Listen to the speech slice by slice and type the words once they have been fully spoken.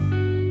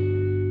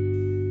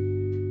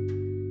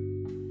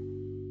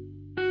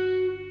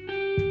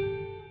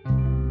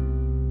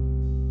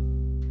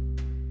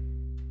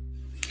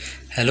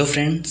Hello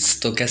friends,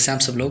 तो कैसे हैं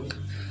आप सब लोग।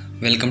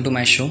 Welcome to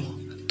my show.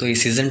 तो ये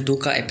सीज़न 2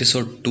 का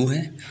एपिसोड 2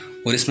 है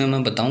और इसमें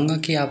मैं बताऊंगा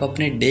कि आप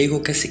अपने डे को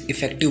कैसे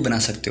इफ़ेक्टिव बना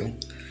सकते हो।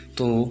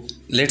 तो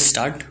लेट्स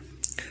स्टार्ट।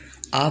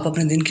 आप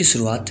अपने दिन की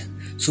शुरुआत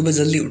सुबह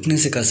जल्दी उठने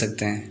से कर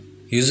सकते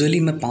हैं। यूजुअली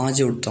मैं 5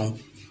 बजे उठता हूँ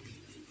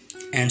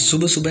एंड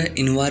सुबह सुबह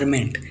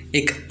इन्वायरमेंट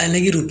एक अलग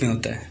ही रूप में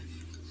होता है।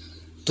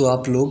 तो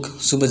आप लोग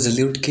सुबह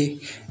जल्दी उठ के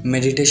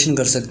मेडिटेशन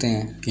कर सकते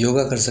हैं,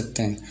 योगा कर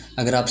सकते हैं।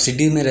 अगर आप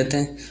सिटी में रहते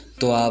हैं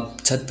तो आप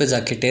छत पे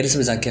जाके, टेरेस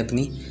पे जाके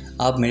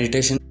आप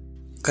मेडिटेशन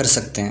कर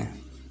सकते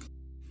हैं।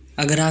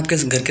 अगर आपके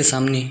घर के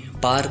सामने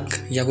पार्क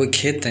या कोई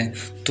खेत है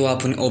तो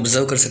आप उन्हें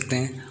ऑब्ज़र्व कर सकते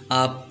हैं,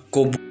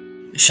 आपको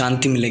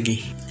शांति मिलेगी।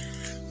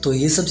 तो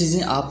ये सब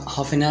चीज़ें आप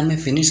हाफ एन आवर में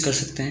फिनिश कर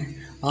सकते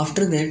हैं।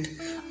 आफ्टर दैट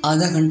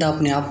आधा घंटा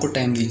अपने आप को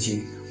टाइम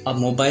दीजिए। आप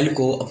मोबाइल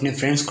को, अपने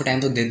फ्रेंड्स को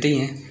टाइम तो देते ही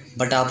हैं,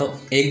 बट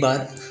आप एक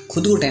बार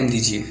खुद को टाइम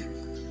दीजिए।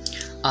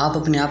 आप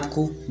अपने आप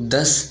को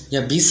 10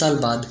 या 20 साल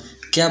बाद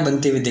क्या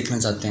बनते हुए देखना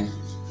चाहते हैं,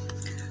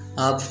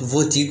 आप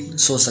वो चीज़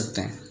सोच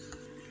सकते हैं।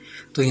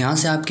 तो यहाँ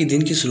से आपकी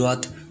दिन की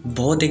शुरुआत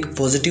बहुत एक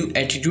पॉजिटिव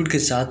एटीट्यूड के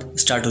साथ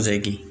स्टार्ट हो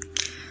जाएगी।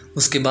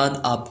 उसके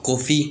बाद आप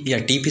कॉफ़ी या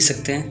टी पी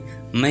सकते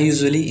हैं। मैं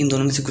यूजुअली इन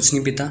दोनों में से कुछ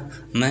नहीं पीता,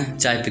 मैं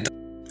चाय पीता हूँ।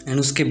 एंड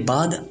उसके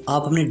बाद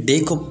आप अपने डे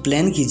को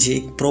प्लान कीजिए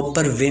एक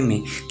प्रॉपर वे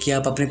में कि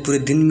आप अपने पूरे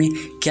दिन में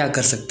क्या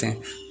कर सकते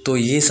हैं। तो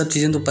ये सब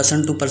चीज़ें तो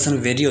पर्सन टू पर्सन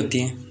वेरी होती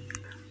हैं।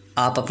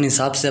 आप अपने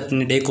हिसाब से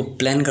अपने डे को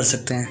प्लान कर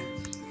सकते हैं।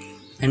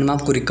 एंड मैं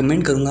आपको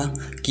रिकमेंड करूँगा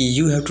कि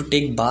you have to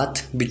take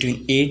bath between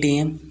 8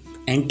 AM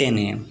and 10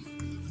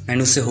 AM।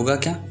 And उससे होगा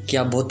क्या कि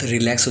आप बहुत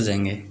रिलैक्स हो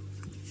जाएंगे।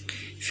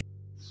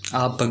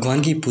 आप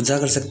भगवान की पूजा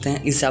कर सकते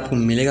हैं, इससे आपको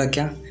मिलेगा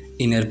क्या,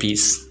 इनर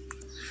पीस।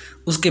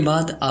 उसके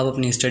बाद आप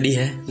अपनी स्टडी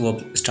है वो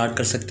स्टार्ट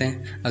कर सकते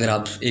हैं। अगर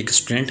आप एक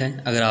स्टूडेंट हैं,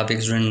 अगर आप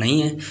एक स्टूडेंट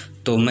नहीं हैं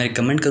तो मैं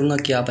रिकमेंड करूँगा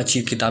कि आप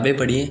अच्छी किताबें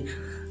पढ़िए।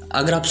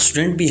 अगर आप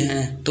स्टूडेंट भी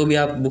हैं तो भी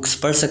आप बुक्स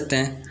पढ़ सकते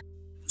हैं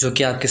जो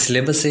कि आपके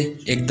सिलेबस से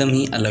एकदम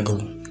ही अलग हो।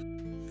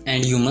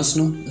 And you must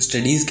know,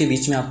 studies के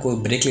बीच में आपको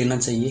ब्रेक लेना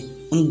चाहिए।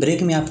 उन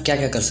ब्रेक में आप क्या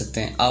क्या कर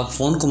सकते हैं। आप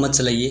फ़ोन को मत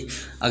चलाइए।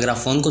 अगर आप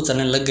फ़ोन को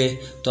चलाने लग गए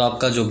तो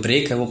आपका जो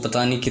ब्रेक है वो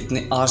पता नहीं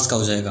कितने आवर्स का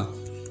हो जाएगा।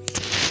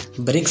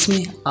 ब्रेक्स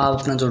में आप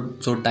अपना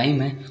जो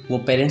टाइम है वो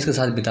पेरेंट्स के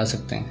साथ बिता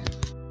सकते हैं।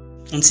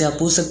 उनसे आप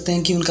पूछ सकते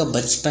हैं कि उनका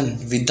बचपन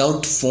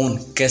विदाउट फ़ोन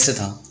कैसे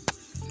था,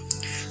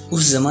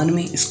 उस ज़माने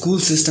में स्कूल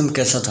सिस्टम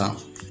कैसा था,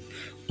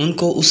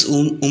 उनको उस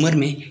उम्र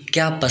में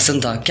क्या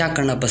पसंद था, क्या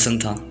करना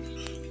पसंद था।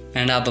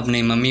 एंड आप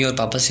अपने मम्मी और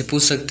पापा से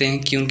पूछ सकते हैं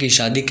कि उनकी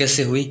शादी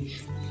कैसे हुई।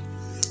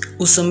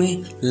 उस समय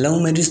लव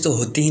मैरिज तो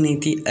होती ही नहीं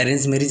थी,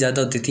 अरेंज मैरिज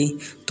ज़्यादा होती थी।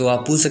 तो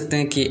आप पूछ सकते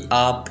हैं कि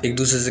आप एक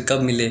दूसरे से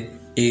कब मिले,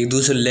 एक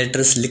दूसरे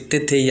लेटर्स लिखते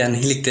थे या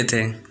नहीं लिखते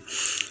थे।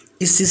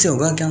 इस चीज़ से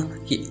होगा क्या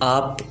कि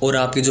आप और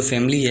आपकी जो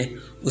फैमिली है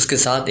उसके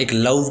साथ एक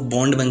लव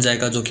बॉन्ड बन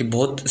जाएगा जो कि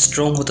बहुत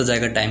स्ट्रॉन्ग होता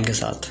जाएगा टाइम के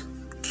साथ।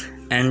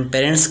 एंड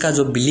पेरेंट्स का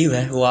जो बिलीव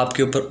है वो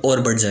आपके ऊपर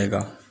और बढ़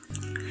जाएगा।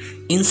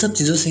 इन सब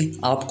चीज़ों से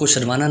आपको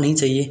शर्माना नहीं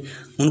चाहिए।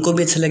 उनको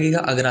भी अच्छा लगेगा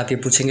अगर आप ये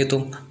पूछेंगे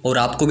तो, और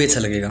आपको भी अच्छा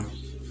लगेगा।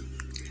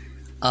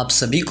 आप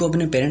सभी को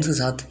अपने पेरेंट्स के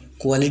साथ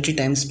क्वालिटी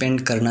टाइम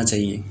स्पेंड करना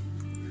चाहिए।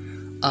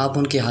 आप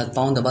उनके हाथ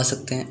पांव दबा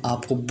सकते हैं,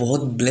 आपको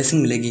बहुत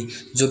ब्लेसिंग मिलेगी।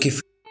 जो कि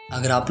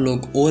अगर आप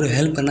लोग और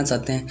हेल्प करना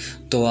चाहते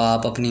हैं तो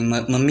आप अपनी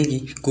मम्मी की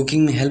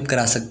कुकिंग में हेल्प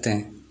करा सकते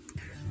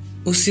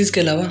हैं। उस चीज़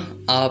के अलावा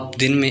आप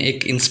दिन में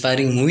एक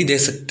इंस्पायरिंग मूवी देख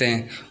सकते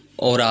हैं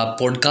और आप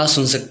पॉडकास्ट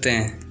सुन सकते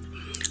हैं।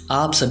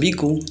 आप सभी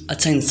को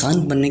अच्छा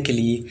इंसान बनने के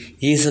लिए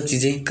ये सब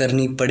चीज़ें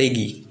करनी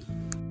पड़ेगी।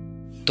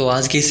 तो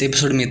आज के इस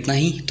एपिसोड में इतना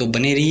ही। तो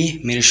बने रहिए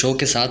मेरे शो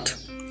के साथ।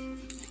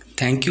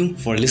 Thank you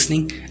for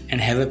listening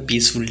and have a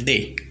peaceful day.